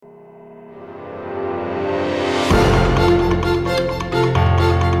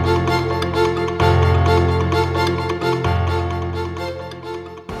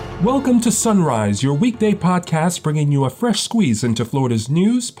Welcome to Sunrise, your weekday podcast bringing you a fresh squeeze into Florida's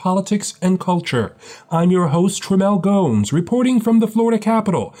news, politics, and culture. I'm your host, Tremel Gomes, reporting from the Florida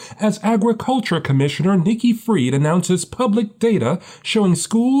Capitol as Agriculture Commissioner Nikki Fried announces public data showing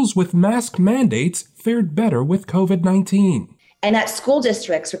schools with mask mandates fared better with COVID-19. And that school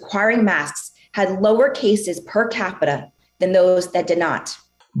districts requiring masks had lower cases per capita than those that did not.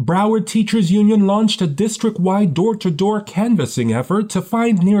 Broward Teachers Union launched a district-wide door-to-door canvassing effort to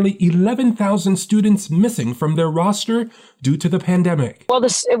find nearly 11,000 students missing from their roster due to the pandemic. Well,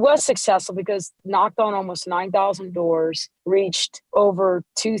 it was successful because knocked on almost 9,000 doors, reached over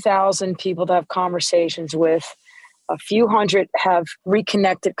 2,000 people to have conversations with. A few hundred have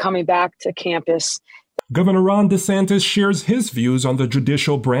reconnected coming back to campus. Governor Ron DeSantis shares his views on the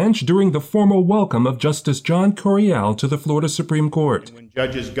judicial branch during the formal welcome of Justice John Curiel to the Florida Supreme Court. When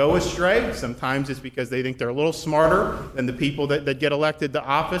judges go astray, sometimes it's because they think they're a little smarter than the people that get elected to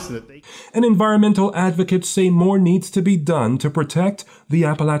office. And environmental advocates say more needs to be done to protect the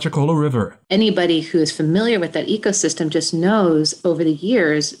Apalachicola River. Anybody who is familiar with that ecosystem just knows over the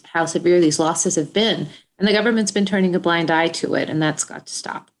years how severe these losses have been. And the government's been turning a blind eye to it, and that's got to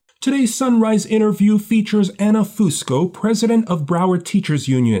stop. Today's Sunrise interview features Anna Fusco, president of Broward Teachers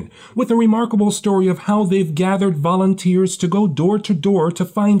Union, with a remarkable story of how they've gathered volunteers to go door to door to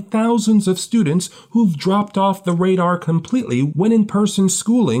find thousands of students who've dropped off the radar completely when in-person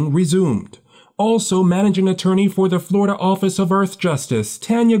schooling resumed. Also, managing attorney for the Florida Office of Earth Justice,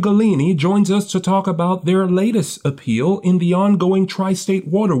 Tanya Galini, joins us to talk about their latest appeal in the ongoing tri-state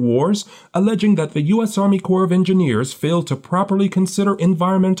water wars, alleging that the U.S. Army Corps of Engineers failed to properly consider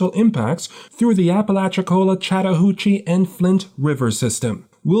environmental impacts through the Apalachicola, Chattahoochee, and Flint River system.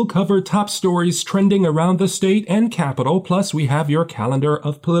 We'll cover top stories trending around the state and capital, plus we have your calendar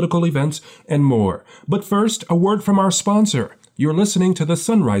of political events and more. But first, a word from our sponsor. You're listening to the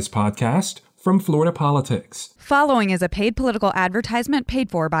Sunrise Podcast from Florida Politics. Following is a paid political advertisement paid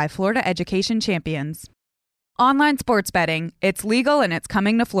for by Florida Education Champions. Online sports betting, it's legal and it's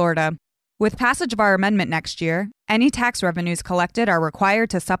coming to Florida. With passage of our amendment next year, any tax revenues collected are required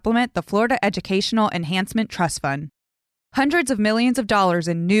to supplement the Florida Educational Enhancement Trust Fund. Hundreds of millions of dollars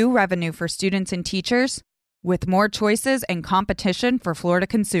in new revenue for students and teachers, with more choices and competition for Florida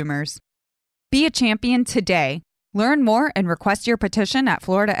consumers. Be a champion today. Learn more and request your petition at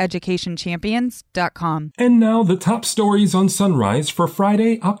floridaeducationchampions.com. And now the top stories on Sunrise for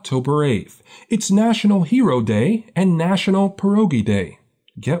Friday, October 8th. It's National Hero Day and National Pierogi Day.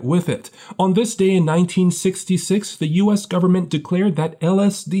 Get with it. On this day in 1966, the U.S. government declared that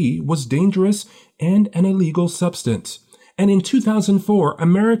LSD was dangerous and an illegal substance. And in 2004,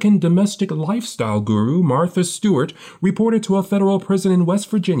 American domestic lifestyle guru Martha Stewart reported to a federal prison in West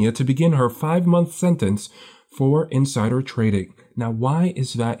Virginia to begin her 5-month sentence for insider trading. Now, why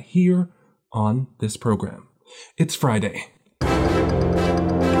is that here on this program? It's Friday.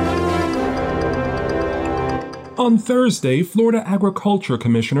 On Thursday, Florida Agriculture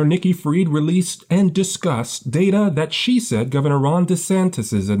Commissioner Nikki Fried released and discussed data that she said Governor Ron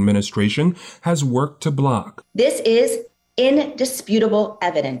DeSantis' administration has worked to block. This is indisputable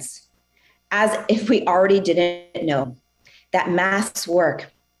evidence, as if we already didn't know, that masks work.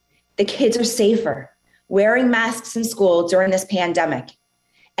 The kids are safer wearing masks in school during this pandemic,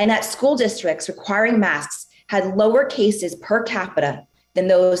 and that school districts requiring masks had lower cases per capita than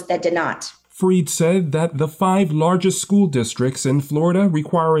those that did not. Fried said that the 5 largest school districts in Florida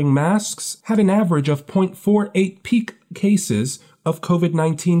requiring masks had an average of 0.48 peak cases of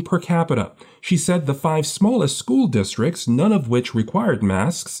COVID-19 per capita. She said the 5 smallest school districts, none of which required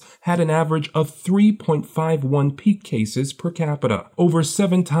masks, had an average of 3.51 peak cases per capita, over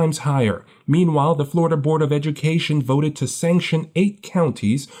 7 times higher. Meanwhile, the Florida Board of Education voted to sanction 8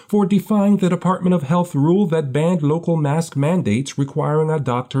 counties for defying the Department of Health rule that banned local mask mandates requiring a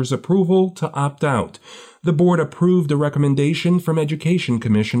doctor's approval to opt out. The board approved a recommendation from Education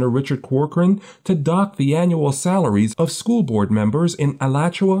Commissioner Richard Corcoran to dock the annual salaries of school board members in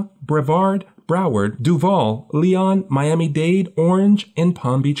Alachua, Brevard, Broward, Duval, Leon, Miami-Dade, Orange, and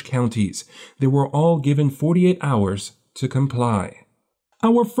Palm Beach counties. They were all given 48 hours to comply.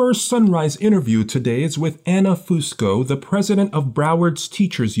 Our first Sunrise interview today is with Anna Fusco, the president of Broward's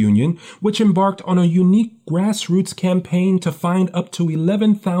Teachers Union, which embarked on a unique grassroots campaign to find up to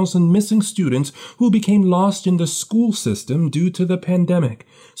 11,000 missing students who became lost in the school system due to the pandemic.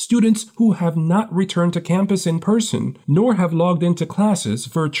 Students who have not returned to campus in person, nor have logged into classes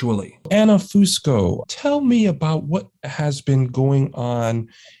virtually. Anna Fusco, tell me about what has been going on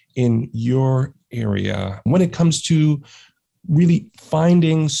in your area when it comes to really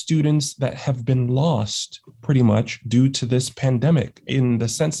finding students that have been lost pretty much due to this pandemic, in the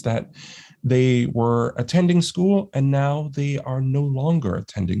sense that they were attending school and now they are no longer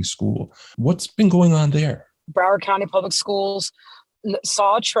attending school. What's been going on there? Broward County Public Schools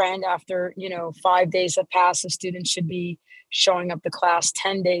saw a trend after, 5 days have passed, the students should be showing up to class,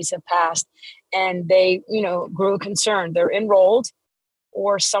 10 days have passed, and they, grew concerned. They're enrolled,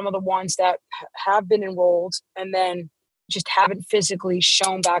 or some of the ones that have been enrolled and then just haven't physically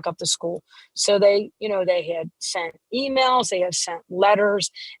shown back up to school. So they had sent emails, they have sent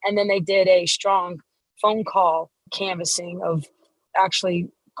letters, and then they did a strong phone call canvassing of actually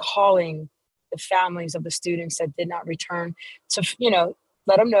calling the families of the students that did not return to,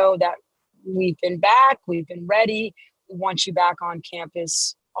 let them know that we've been back, we've been ready, we want you back on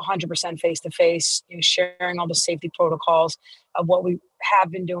campus 100% face-to-face, sharing all the safety protocols of what we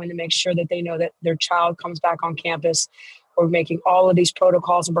have been doing to make sure that they know that their child comes back on campus. We're making all of these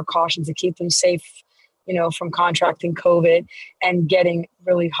protocols and precautions to keep them safe, from contracting COVID, and getting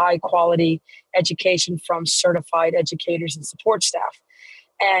really high quality education from certified educators and support staff.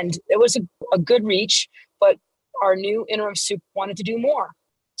 And it was a good reach, but our new interim sup wanted to do more.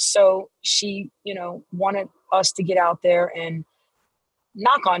 So she, wanted us to get out there and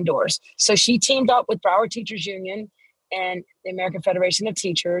knock on doors. So she teamed up with Broward Teachers Union and the American Federation of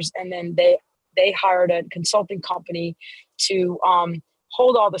Teachers, and then they hired a consulting company to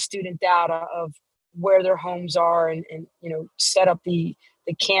hold all the student data of where their homes are and set up the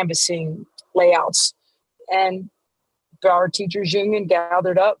canvassing layouts. And Broward Teachers Union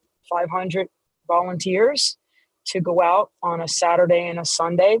gathered up 500 volunteers to go out on a Saturday and a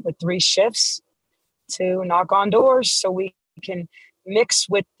Sunday with 3 shifts to knock on doors so we can mix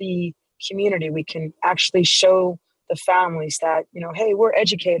with the community. We can actually show the families that, hey, we're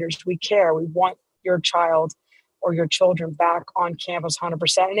educators, we care, we want your child or your children back on campus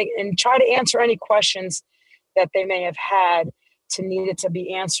 100%, and try to answer any questions that they may have had to needed to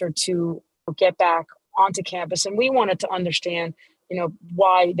be answered to get back onto campus. And we wanted to understand,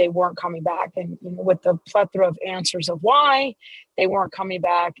 why they weren't coming back, and with the plethora of answers of why they weren't coming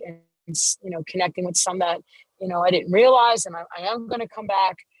back, and connecting with some that I didn't realize, and I am going to come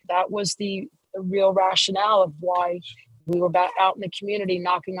back. That was the real rationale of why we were back out in the community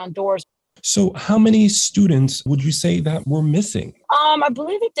knocking on doors. So how many students would you say that were missing? I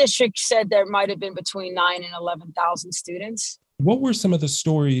believe the district said there might have been between 9,000 and 11,000 students. What were some of the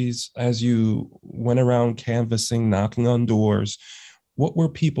stories as you went around canvassing, knocking on doors? What were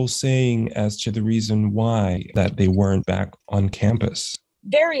people saying as to the reason why that they weren't back on campus?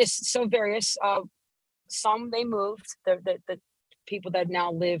 Various. Some they moved. The people that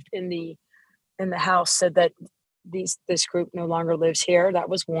now lived in the house said that this group no longer lives here. That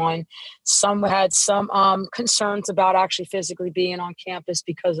was one. Some had some concerns about actually physically being on campus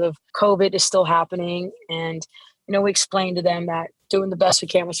because of COVID is still happening. And, we explained to them that doing the best we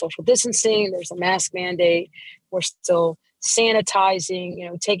can with social distancing, there's a mask mandate. We're still sanitizing,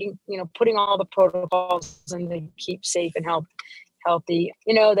 putting all the protocols in to keep safe and healthy.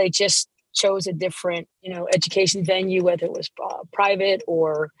 They just chose a different, education venue, whether it was private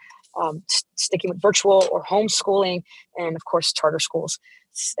or sticking with virtual or homeschooling, and of course charter schools.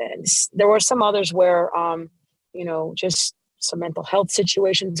 And there were some others where just some mental health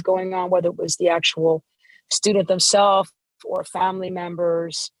situations going on, whether it was the actual student themselves or family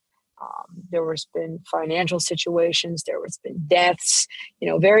members. There has been financial situations, there has been deaths,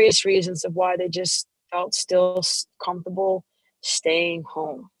 various reasons of why they just felt still comfortable staying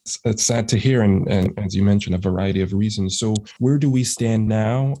home. It's sad to hear, and as you mentioned, a variety of reasons. So where do we stand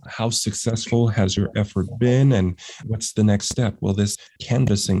now? How successful has your effort been, and what's the next step? Will this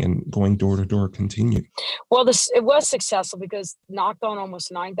canvassing and going door to door continue? Well, it was successful because knocked on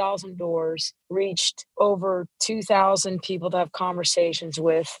almost 9,000 doors, reached over 2,000 people to have conversations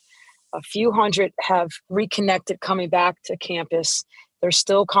with. A few hundred have reconnected coming back to campus. There's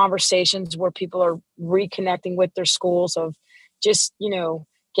still conversations where people are reconnecting with their schools of just,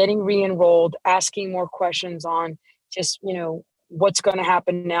 getting re-enrolled, asking more questions on just, what's going to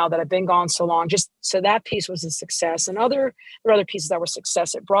happen now that I've been gone so long. Just so that piece was a success. And there were other pieces that were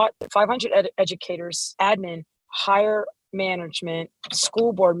success. It brought 500 educators, admin, higher management,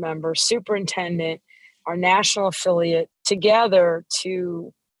 school board members, superintendent, our national affiliate together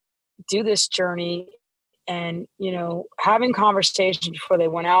to do this journey. And, having conversations before they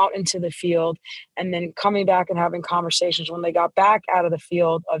went out into the field, and then coming back and having conversations when they got back out of the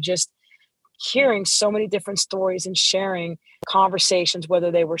field, of just hearing so many different stories and sharing conversations,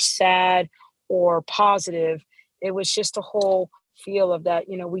 whether they were sad or positive. It was just a whole feel of that,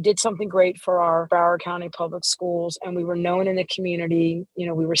 we did something great for our Broward County Public Schools, and we were known in the community,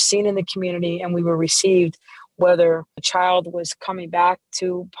 we were seen in the community, and we were received whether a child was coming back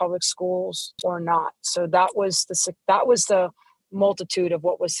to public schools or not. So that was the multitude of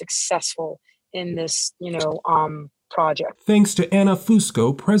what was successful in this, project. Thanks to Anna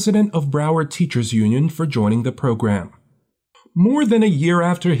Fusco, president of Broward Teachers Union, for joining the program. More than a year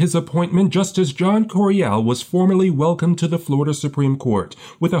after his appointment, Justice John Coryell was formally welcomed to the Florida Supreme Court.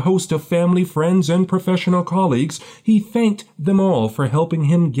 With a host of family, friends, and professional colleagues, he thanked them all for helping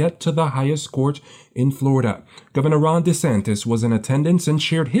him get to the highest court in Florida. Governor Ron DeSantis was in attendance and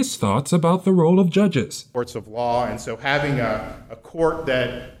shared his thoughts about the role of judges. Courts of law, and so having a court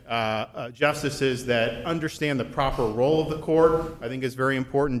that justices that understand the proper role of the court, I think is very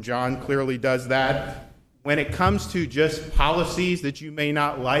important. John clearly does that. When it comes to just policies that you may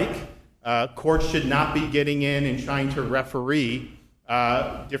not like, courts should not be getting in and trying to referee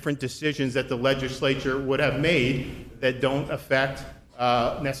different decisions that the legislature would have made that don't affect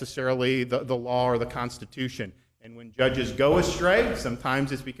necessarily the law or the Constitution. And when judges go astray,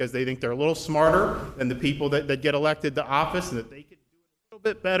 sometimes it's because they think they're a little smarter than the people that get elected to office and that they could do it a little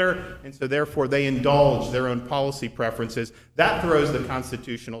bit better, and so therefore they indulge their own policy preferences. That throws the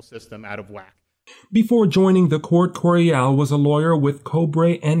constitutional system out of whack. Before joining the court, Coryell was a lawyer with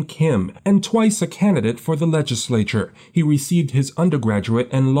Cobre and Kim, and twice a candidate for the legislature. He received his undergraduate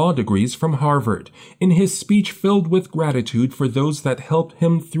and law degrees from Harvard. In his speech filled with gratitude for those that helped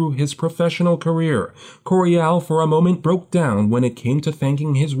him through his professional career, Coryell for a moment broke down when it came to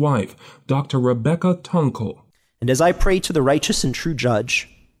thanking his wife, Dr. Rebecca Tunkel. And as I pray to the righteous and true judge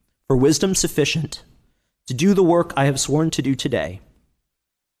for wisdom sufficient to do the work I have sworn to do today,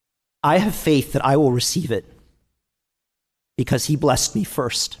 I have faith that I will receive it because he blessed me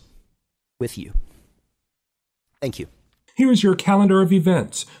first with you. Thank you. Here's your calendar of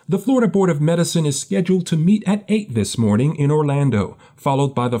events. The Florida Board of Medicine is scheduled to meet at 8 this morning in Orlando,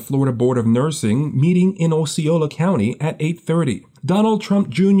 followed by the Florida Board of Nursing meeting in Osceola County at 8:30. Donald Trump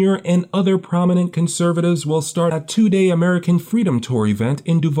Jr. and other prominent conservatives will start a 2-day American Freedom Tour event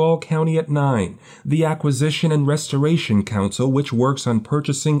in Duval County at 9. The Acquisition and Restoration Council, which works on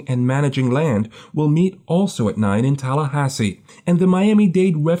purchasing and managing land, will meet also at 9 in Tallahassee. And the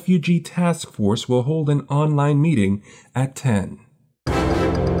Miami-Dade Refugee Task Force will hold an online meeting at 10.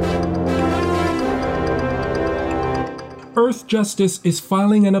 Earthjustice is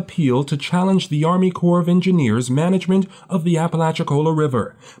filing an appeal to challenge the Army Corps of Engineers' management of the Apalachicola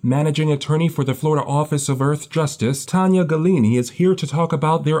River. Managing attorney for the Florida Office of Earthjustice, Tanya Galini, is here to talk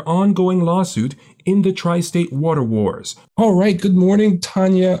about their ongoing lawsuit in the Tri-State Water Wars. All right, good morning,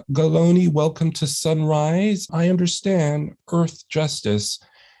 Tanya Galoni. Welcome to Sunrise. I understand Earthjustice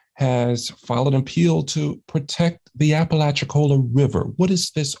has filed an appeal to protect the Apalachicola River. What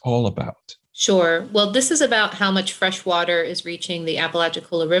is this all about? Sure. Well, this is about how much fresh water is reaching the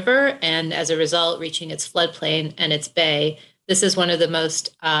Apalachicola River and as a result, reaching its floodplain and its bay. This is one of the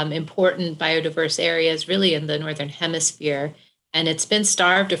most important biodiverse areas really in the Northern Hemisphere. And it's been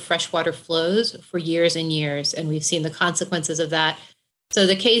starved of freshwater flows for years and years. And we've seen the consequences of that. So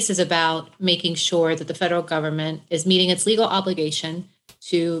the case is about making sure that the federal government is meeting its legal obligation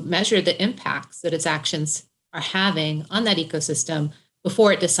to measure the impacts that its actions are having on that ecosystem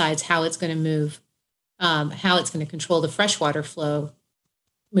before it decides how it's going to move, how it's going to control the freshwater flow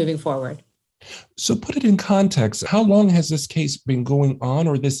moving forward. So put it in context. How long has this case been going on,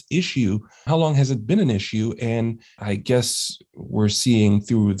 or this issue? How long has it been an issue? And I guess we're seeing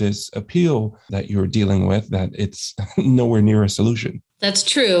through this appeal that you're dealing with that it's nowhere near a solution. That's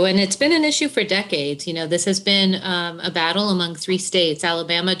true. And it's been an issue for decades. You know, this has been a battle among 3 states.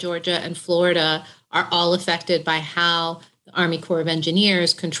 Alabama, Georgia, and Florida are all affected by how the Army Corps of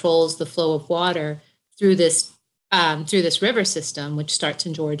Engineers controls the flow of water through this river system, which starts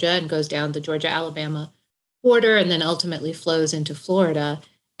in Georgia and goes down the Georgia-Alabama border and then ultimately flows into Florida.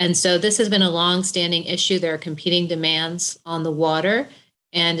 And so this has been a long-standing issue. There are competing demands on the water.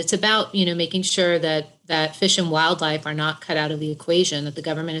 And it's about, making sure that fish and wildlife are not cut out of the equation, that the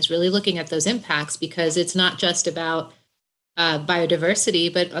government is really looking at those impacts, because it's not just about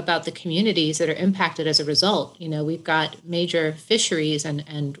biodiversity, but about the communities that are impacted as a result. We've got major fisheries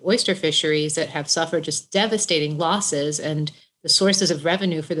and oyster fisheries that have suffered just devastating losses, and the sources of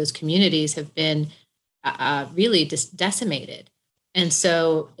revenue for those communities have been really decimated. And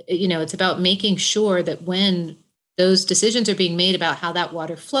so, it's about making sure that when those decisions are being made about how that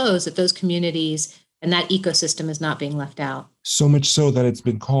water flows, that those communities and that ecosystem is not being left out. So much so that it's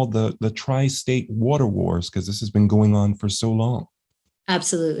been called the Tri-State Water Wars, because this has been going on for so long.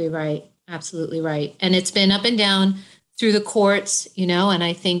 Absolutely right. Absolutely right. And it's been up and down through the courts, and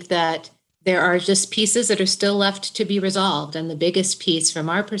I think that there are just pieces that are still left to be resolved. And the biggest piece from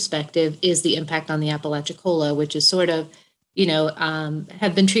our perspective is the impact on the Apalachicola, which is sort of,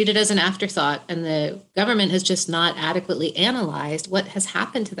 have been treated as an afterthought. And the government has just not adequately analyzed what has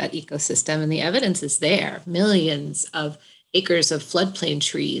happened to that ecosystem. And the evidence is there. Millions of acres of floodplain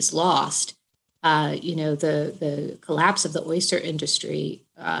trees lost. The collapse of the oyster industry,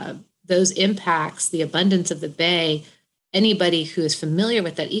 those impacts, the abundance of the bay. Anybody who is familiar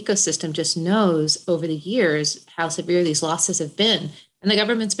with that ecosystem just knows over the years how severe these losses have been. And the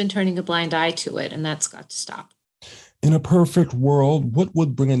government's been turning a blind eye to it, and that's got to stop. In a perfect world, what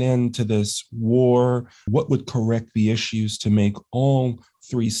would bring an end to this war? What would correct the issues to make all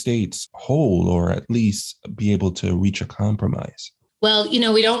three states whole, or at least be able to reach a compromise? Well,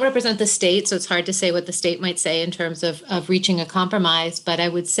 we don't represent the state, so it's hard to say what the state might say in terms of reaching a compromise. But I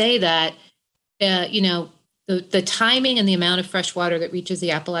would say that, the timing and the amount of fresh water that reaches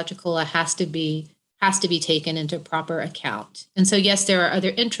the Apalachicola has to be taken into proper account. And so, yes, there are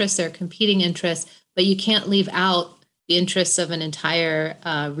other interests, there are competing interests, but you can't leave out the interests of an entire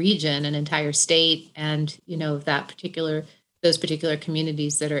region, an entire state, and those particular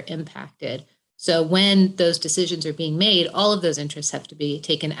communities that are impacted. So when those decisions are being made, all of those interests have to be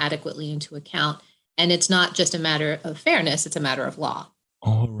taken adequately into account. And it's not just a matter of fairness, it's a matter of law.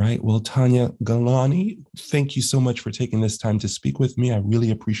 All right. Well, Tanya Galani, thank you so much for taking this time to speak with me. I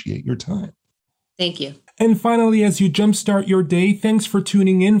really appreciate your time. Thank you. And finally, as you jumpstart your day, thanks for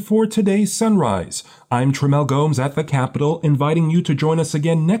tuning in for today's Sunrise. I'm Tramel Gomes at the Capitol, inviting you to join us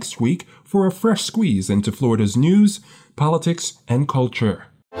again next week for a fresh squeeze into Florida's news, politics, and culture.